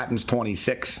 Tyrell Hatton's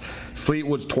 26.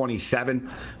 Fleetwood's 27.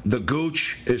 The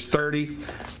Gooch is 30.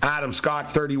 Adam Scott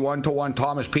 31-1.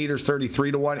 Thomas Pieters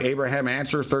 33-1. Abraham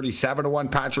Answer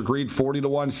 37-1. Patrick Reed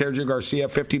 40-1. Sergio Garcia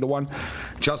 50-1.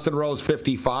 Justin Rose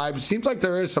 55. It seems like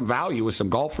there is some value with some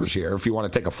golfers here if you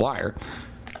want to take a flyer.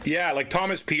 Yeah, like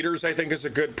Thomas Pieters, I think is a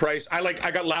good price. I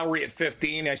got Lowry at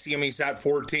 15. I see him; he's at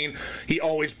 14. He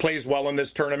always plays well in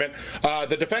this tournament.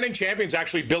 The defending champion's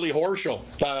actually Billy Horschel.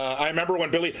 I remember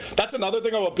when Billy. That's another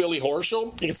thing about Billy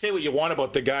Horschel. You can say what you want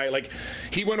about the guy. Like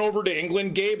he went over to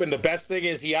England, Gabe, and the best thing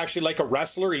is he actually, like a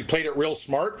wrestler, he played it real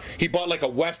smart. He bought like a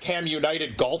West Ham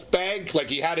United golf bag. Like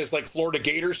he had his like Florida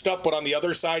Gators stuff, but on the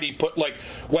other side he put like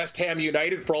West Ham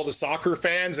United for all the soccer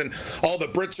fans, and all the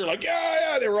Brits are like,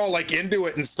 yeah, they were all like into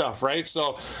it and stuff, right?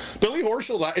 So Billy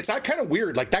Horschel, it's not kind of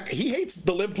weird like that. He hates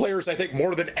the live players, I think,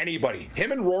 more than anybody.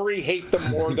 Him and Rory hate them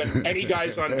more than any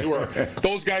guys on tour.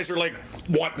 Those guys are like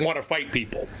want to fight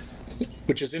people,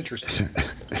 which is interesting.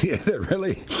 Yeah,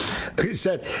 really. Like you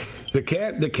said, the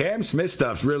Cam Smith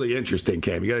stuff's really interesting,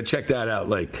 Cam. You got to check that out.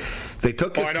 Like they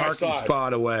took his parking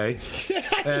spot away.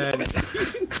 And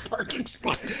parking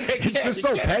spot. Hey, it's Cam, just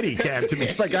so petty, Cam, to me.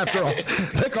 It's like, after all,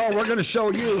 like, oh, we're going to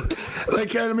show you.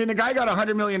 Like, I mean, the guy got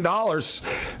 $100 million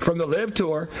from the Live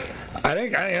Tour.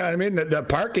 The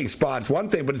parking spot's one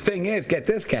thing, but the thing is, get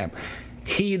this, Cam.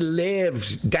 He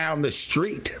lives down the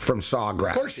street from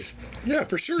Sawgrass. Of course. Yeah,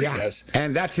 for sure he does.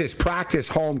 And that's his practice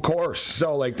home course.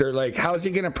 So, like, they're like, how's he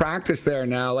going to practice there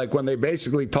now? Like, when they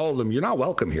basically told him, you're not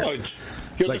welcome here. Oh,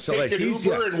 he'll just take an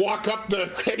Uber and walk up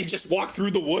can he just walk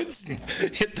through the woods and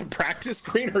hit the practice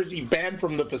green, or is he banned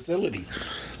from the facility?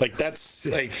 Like, that's,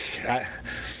 like...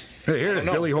 Here,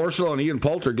 Billy Horschel and Ian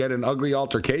Poulter get an ugly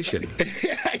altercation.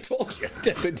 Yeah, I told you. I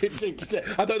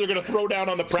thought they were going to throw down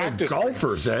on the practice. So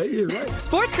golfers, eh? You're right.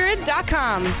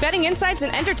 SportsGrid.com. Betting insights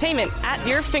and entertainment at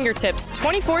your fingertips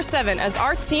 24/7 as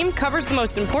our team covers the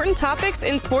most important topics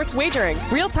in sports wagering.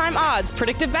 Real-time odds,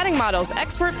 predictive betting models,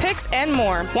 expert picks, and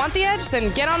more. Want the edge?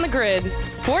 Then get on the grid.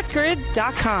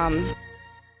 SportsGrid.com.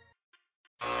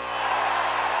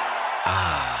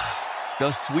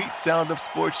 The sweet sound of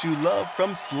sports you love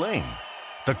from Sling.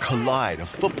 The collide of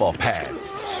football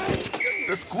pads.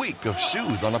 The squeak of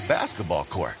shoes on a basketball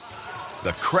court.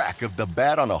 The crack of the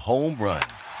bat on a home run.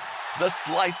 The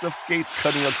slice of skates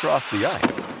cutting across the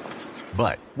ice.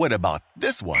 But what about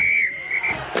this one?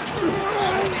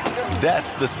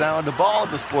 That's the sound of all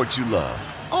the sports you love,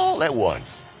 all at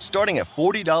once. Starting at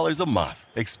 $40 a month.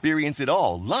 Experience it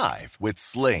all live with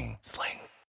Sling.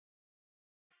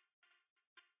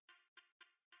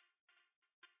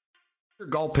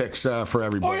 Golf picks for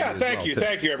everybody. Oh yeah, thank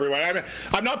you, everyone.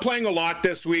 I'm not playing a lot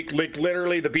this week. Like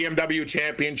literally, the BMW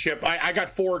Championship. I got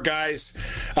 4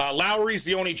 guys. Lowry's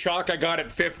the only chalk I got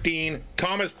at 15.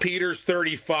 Thomas Peters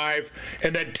 35,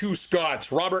 and then 2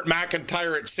 Scots. Robert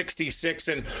McIntyre at 66,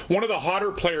 and one of the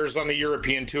hotter players on the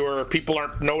European Tour. If people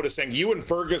aren't noticing, Ewan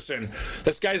Ferguson.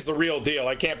 This guy's the real deal.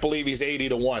 I can't believe he's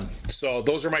 80-1. So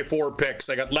those are my 4 picks.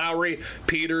 I got Lowry,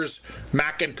 Peters,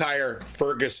 McIntyre,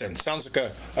 Ferguson. Sounds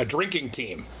like a drinking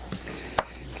team.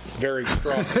 Very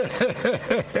strong.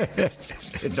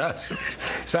 It does.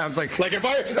 Sounds like if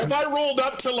I rolled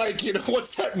up to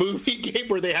what's that movie game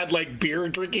where they had beer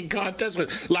drinking contest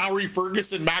with Lowry,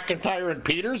 Ferguson, McIntyre, and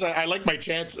Peters? I like my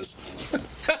chances.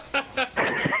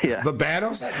 Yeah. The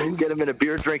battle? Get them in a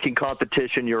beer drinking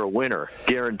competition, you're a winner,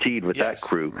 guaranteed with that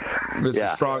crew.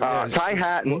 Yeah. Ty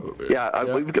Hatton.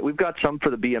 We've got some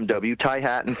for the BMW. Ty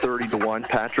Hatton 30-1,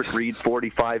 Patrick Reed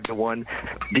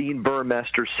 45-1, Dean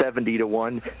Burmester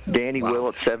 70-1, Danny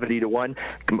Willett 70-1.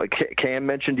 Cam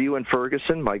mentioned Ewan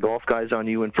Ferguson. My golf guy's on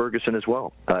Ewan Ferguson as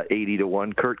well.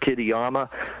 80-1. Kurt Kitayama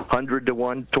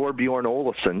 100-1. Torbjorn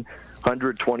Olesen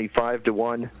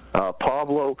 125-1.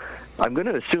 Pablo, I'm going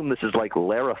to assume this is like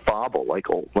Lara Fable, like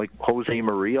Jose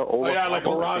Maria. Like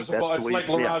Larrazabal. It's like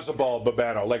Larrazabal,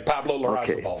 Babano, like Pablo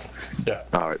Larrazabal. Okay.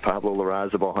 Yeah. All right, Pablo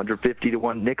Larrazabal,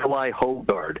 150-1. Nikolai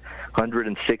Hogard,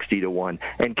 160-1.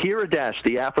 And Kira Dash,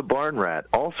 the Afa Barn Rat,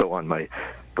 also on my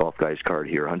golf guy's card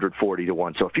here,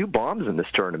 140-1. So a few bombs in this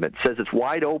tournament. Says it's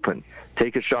wide open.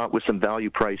 Take a shot with some value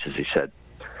prices, he said.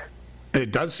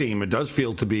 It does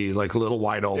feel to be like a little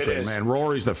wide open, man.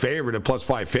 Rory's the favorite at plus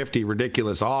 550,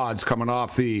 ridiculous odds coming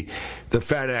off the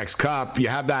FedEx Cup. You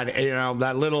have that,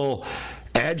 that little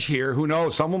edge here. Who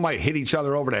knows? Someone might hit each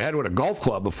other over the head with a golf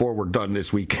club before we're done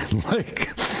this weekend. like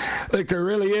there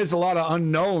really is a lot of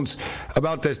unknowns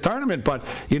about this tournament. But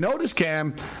you notice,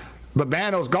 Cam,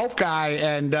 Babano's golf guy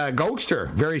and Gokster,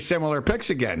 very similar picks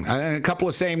again. And a couple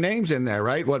of same names in there,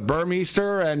 right?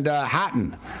 Burmeister and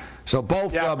Hatton. So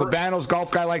both Babano's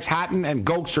golf guy likes Hatton and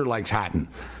Gokster likes Hatton.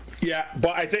 Yeah,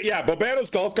 but I think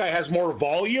Babano's golf guy has more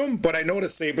volume, but I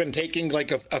noticed they've been taking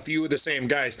a few of the same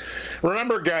guys.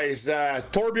 Remember, guys,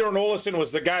 Torbjorn Olesen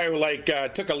was the guy who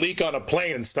took a leak on a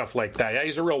plane and stuff like that. Yeah,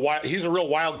 he's a real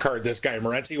wild card. This guy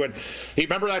Morency, when he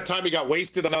remember that time he got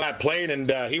wasted on that plane and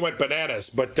he went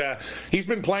bananas. But he's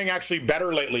been playing actually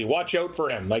better lately. Watch out for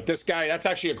him. Like this guy, that's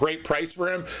actually a great price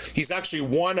for him. He's actually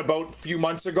won about a few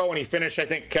months ago, and he finished, I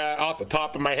think, off the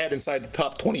top of my head inside the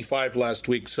top 25 last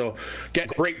week. So get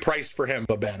great price for him,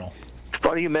 Babano.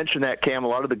 Funny you mentioned that, Cam. A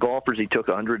lot of the golfers he took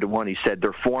 100-1. He said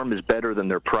their form is better than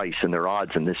their price and their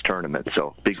odds in this tournament.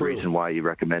 So big reason why he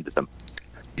recommended them.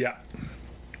 Yeah.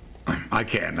 I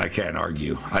can't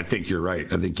argue. I think you're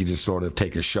right. I think you just sort of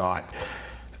take a shot.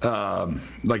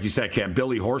 Like you said, Cam,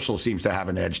 Billy Horschel seems to have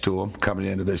an edge to him coming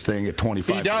into this thing at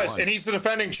 25. He does, and he's the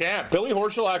defending champ. Billy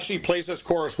Horschel actually plays this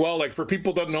course well. Like for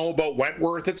people that know about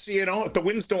Wentworth, it's if the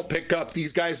winds don't pick up,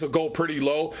 these guys will go pretty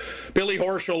low. Billy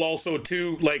Horschel also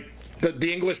too,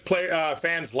 the English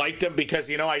fans liked him because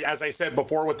as I said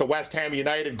before with the West Ham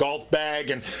United golf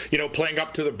bag and playing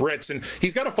up to the Brits, and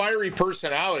he's got a fiery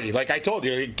personality. Like I told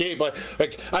you, Gabe, I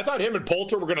thought him and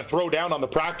Poulter were going to throw down on the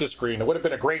practice green. It would have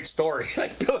been a great story.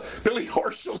 Billy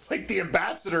Horschel's like the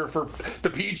ambassador for the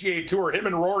PGA Tour. Him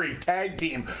and Rory tag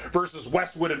team versus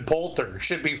Westwood and Poulter.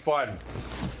 Should be fun.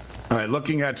 All right,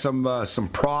 looking at some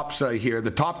props here.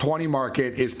 The top 20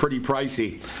 market is pretty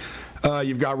pricey.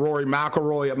 You've got Rory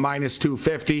McIlroy at minus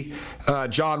 250,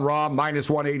 John Rahm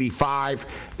minus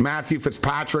 185, Matthew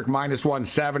Fitzpatrick minus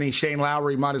 170, Shane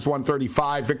Lowry minus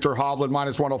 135, Victor Hovland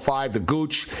minus 105, the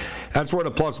Gooch. That's where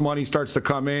the plus money starts to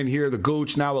come in here. The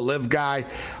Gooch, now a live guy.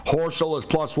 Horschel is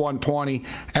plus 120.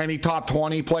 Any top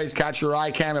 20 plays catch your eye,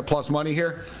 Cam, at plus money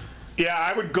here? Yeah,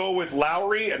 I would go with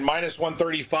Lowry at minus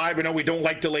 135. I know we don't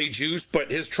like to lay juice,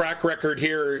 but his track record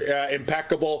here,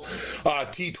 impeccable.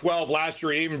 T12 last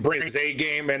year, he even brings A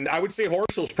game. And I would say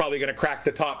Horschel's probably going to crack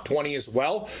the top 20 as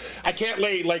well. I can't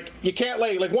lay,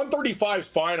 135 is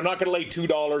fine. I'm not going to lay $2,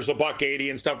 $1.80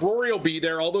 and stuff. Rory will be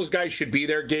there. All those guys should be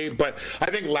there, Gabe. But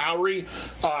I think Lowry,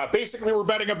 basically we're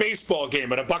betting a baseball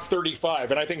game at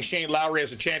 $1.35. And I think Shane Lowry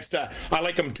has a chance I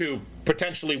like him to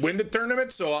potentially win the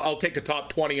tournament. So I'll take a top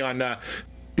 20 on the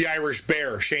Irish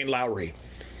Bear, Shane Lowry.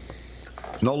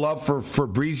 No love for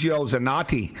Fabrizio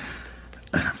Zanotti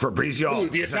Fabrizio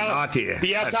the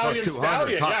Italian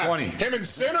stallion, top yeah. 20. Him and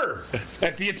Sinner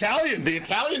at the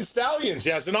Italian stallions.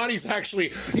 Yeah,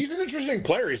 Zanotti's he's an interesting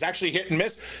player. He's actually hit and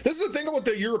miss. This is the thing about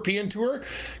the European Tour.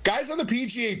 Guys on the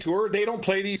PGA Tour, they don't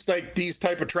play these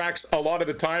type of tracks a lot of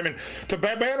the time. And to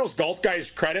Babano's golf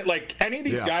guys' credit, like any of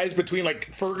these guys between like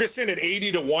Ferguson at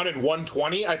 80 to 1 and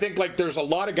 120, I think like there's a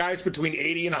lot of guys between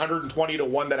 80 and 120 to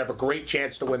 1 that have a great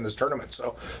chance to win this tournament.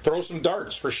 So throw some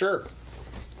darts for sure.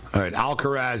 All right,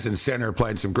 Alcaraz and Sinner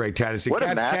playing some great tennis. What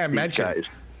a match, guys.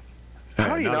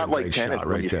 How do you not like tennis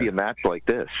when you see a match like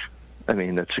this? I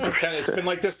mean, it's been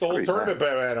like this the whole tournament,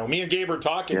 but me and Gabe are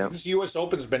talking. Yeah. This U.S.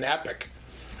 Open's been epic.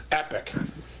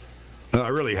 No, it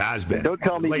really has been. Don't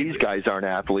tell me these guys aren't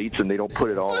athletes and they don't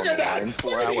put it all Look on at that.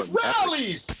 Look at these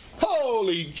rallies.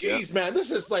 Holy jeez, man.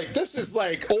 This is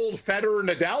like old Federer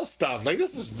Nadal stuff. Like,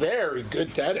 this is very good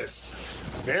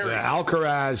tennis.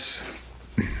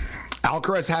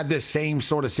 Alcaraz had this same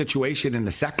sort of situation in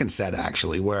the second set,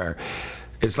 actually, where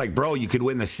it's like, bro, you could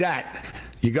win the set.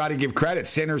 You got to give credit.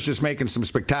 Sinner's just making some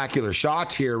spectacular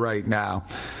shots here right now.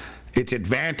 It's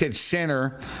advantage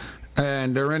Sinner,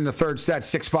 and they're in the third set,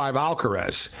 6-5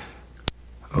 Alcaraz.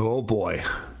 Oh, boy.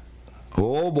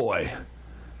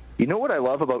 You know what I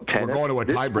love about tennis? We're going to a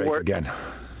tiebreak again.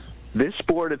 This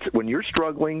sport, it's when you're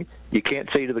struggling, you can't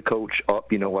say to the coach,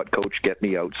 you know what, coach, get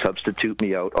me out, substitute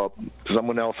me out.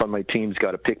 Someone else on my team's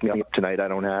got to pick me up tonight. I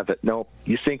don't have it. No,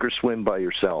 you sink or swim by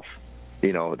yourself.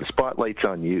 You know, the spotlight's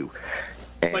on you.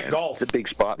 It's like golf. It's a big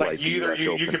spotlight. Like either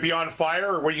you could be on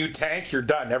fire, or when you tank, you're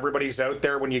done. Everybody's out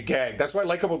there when you gag. That's what I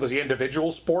like about the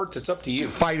individual sports. It's up to you.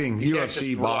 Fighting,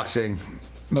 UFC, boxing,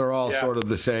 they're all sort of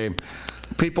the same.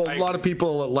 A lot of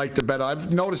people like to bet.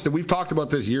 I've noticed that we've talked about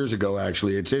this years ago,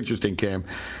 actually. It's interesting, Cam,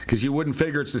 because you wouldn't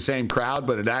figure it's the same crowd,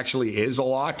 but it actually is a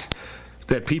lot.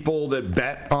 That people that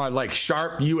bet on, like,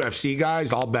 sharp UFC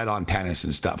guys, all bet on tennis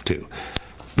and stuff, too.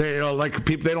 They don't like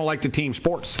the team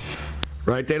sports.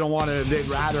 Right? They'd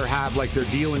rather have, like, they're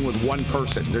dealing with one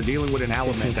person. They're dealing with an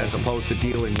element as opposed to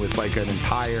dealing with, like, an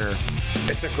entire...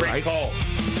 It's a great call.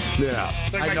 Yeah.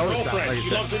 It's like my girlfriend. She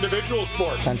loves individual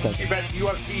sports. She bets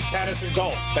UFC, tennis, and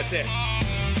golf. That's it.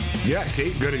 Yeah,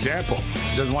 see? Good example.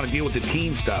 She doesn't want to deal with the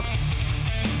team stuff.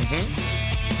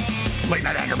 Mm-hmm. Late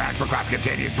Night Anger Max Class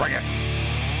continues. Bring it.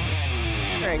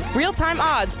 Real-time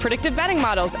odds, predictive betting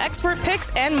models, expert picks,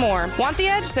 and more. Want the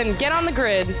edge? Then get on the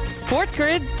grid.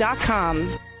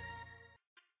 SportsGrid.com.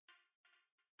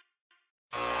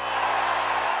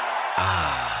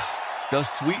 The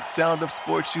sweet sound of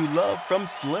sports you love from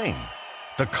Sling.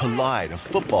 The collide of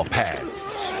football pads.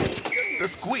 The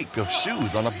squeak of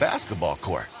shoes on a basketball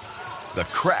court. The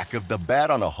crack of the bat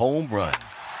on a home run.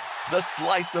 The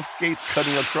slice of skates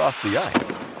cutting across the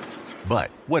ice.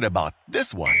 But what about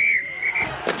this one?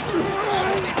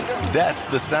 That's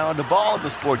the sound of all the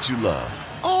sports you love,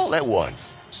 all at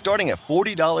once. Starting at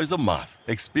 $40 a month.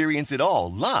 Experience it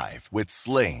all live with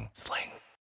Sling.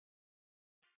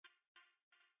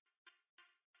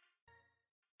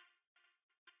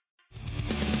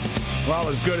 Well,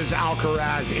 as good as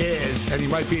Alcaraz is, and he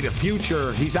might be the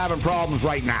future, he's having problems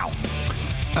right now.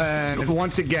 And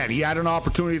once again, he had an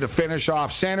opportunity to finish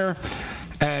off Sinner,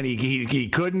 and he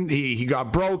couldn't. He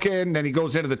got broken. Then he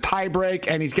goes into the tiebreak,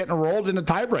 and he's getting rolled in the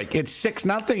tiebreak. It's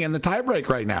 6-0 in the tiebreak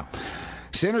right now.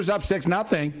 Sinner's up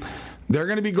 6-0. They're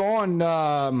going to be going.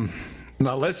 Now,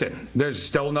 listen, there's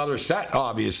still another set,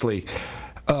 obviously,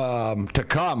 to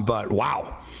come. But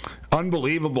wow,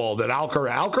 unbelievable that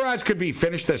Alcaraz could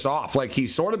finish this off. Like,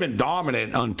 he's sort of been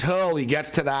dominant until he gets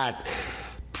to that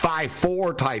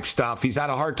 5-4 type stuff. He's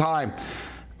had a hard time.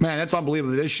 Man, that's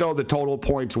unbelievable. This showed the total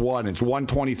points won. It's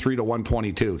 123 to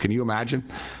 122. Can you imagine?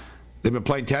 They've been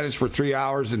playing tennis for 3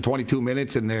 hours and 22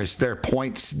 minutes, and their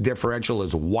points differential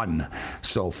is 1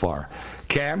 so far.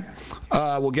 Cam,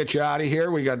 we'll get you out of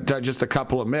here. We got just a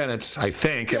couple of minutes, I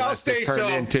think. Yeah, I'll stay till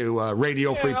into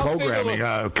radio-free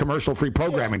programming, commercial-free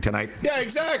programming tonight. Yeah,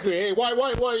 exactly. Hey, why?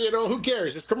 Who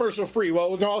cares? It's commercial-free.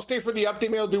 Well, no, I'll stay for the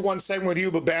update. I'll do one segment with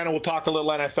you, but Bannon will talk a little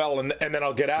NFL, and then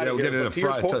I'll get out of here. We'll get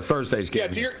into Thursday's game.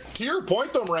 Yeah, to your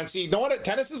point, though, Morency, you know what?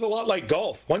 Tennis is a lot like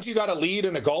golf. Once you got a lead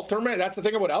in a golf tournament, that's the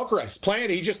thing about Alcaraz. Playing,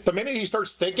 the minute he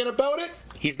starts thinking about it,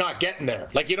 he's not getting there.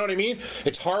 Like, you know what I mean?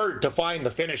 It's hard to find the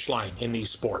finish line in these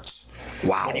sports.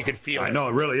 Wow. When you can feel it. I know,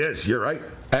 it really is. You're right.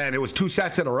 And it was 2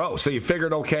 sets in a row. So you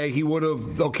figured,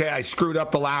 I screwed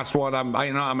up the last one.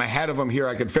 I'm ahead of him here.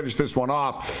 I could finish this one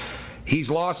off. He's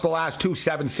lost the last 2,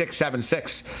 7-6,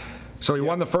 7-6. So he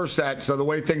won the first set. So the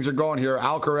way things are going here,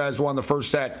 Alcaraz won the first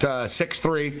set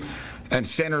 6-3. And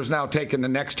Sinner's now taking the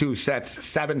next 2 sets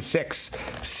 7-6,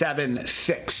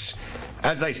 7-6.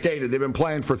 as I stated, they've been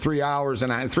playing for 3 hours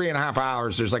and 3.5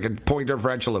 hours. There's like a point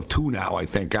differential of 2 now, I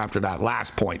think, after that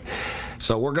last point.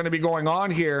 So we're going to be going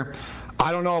on here.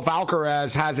 I don't know if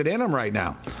Alcaraz has it in him right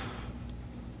now.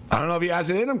 I don't know if he has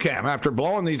it in him, Cam, after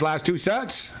blowing these last 2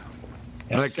 sets.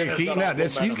 Yeah,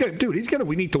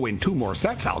 we need to win 2 more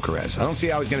sets, Alcaraz. I don't see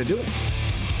how he's going to do it.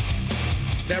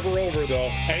 It's never over, though.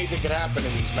 Anything can happen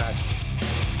in these matches.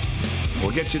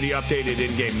 We'll get you the updated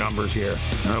in-game numbers here.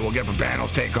 We'll get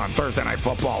Babano's take on Thursday Night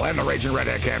Football and the Raging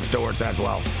Redhead Cam Stewart's as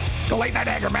well. The Late Night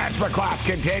Anger Management class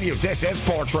continues. This is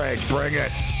Sports Rage. Bring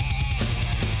it.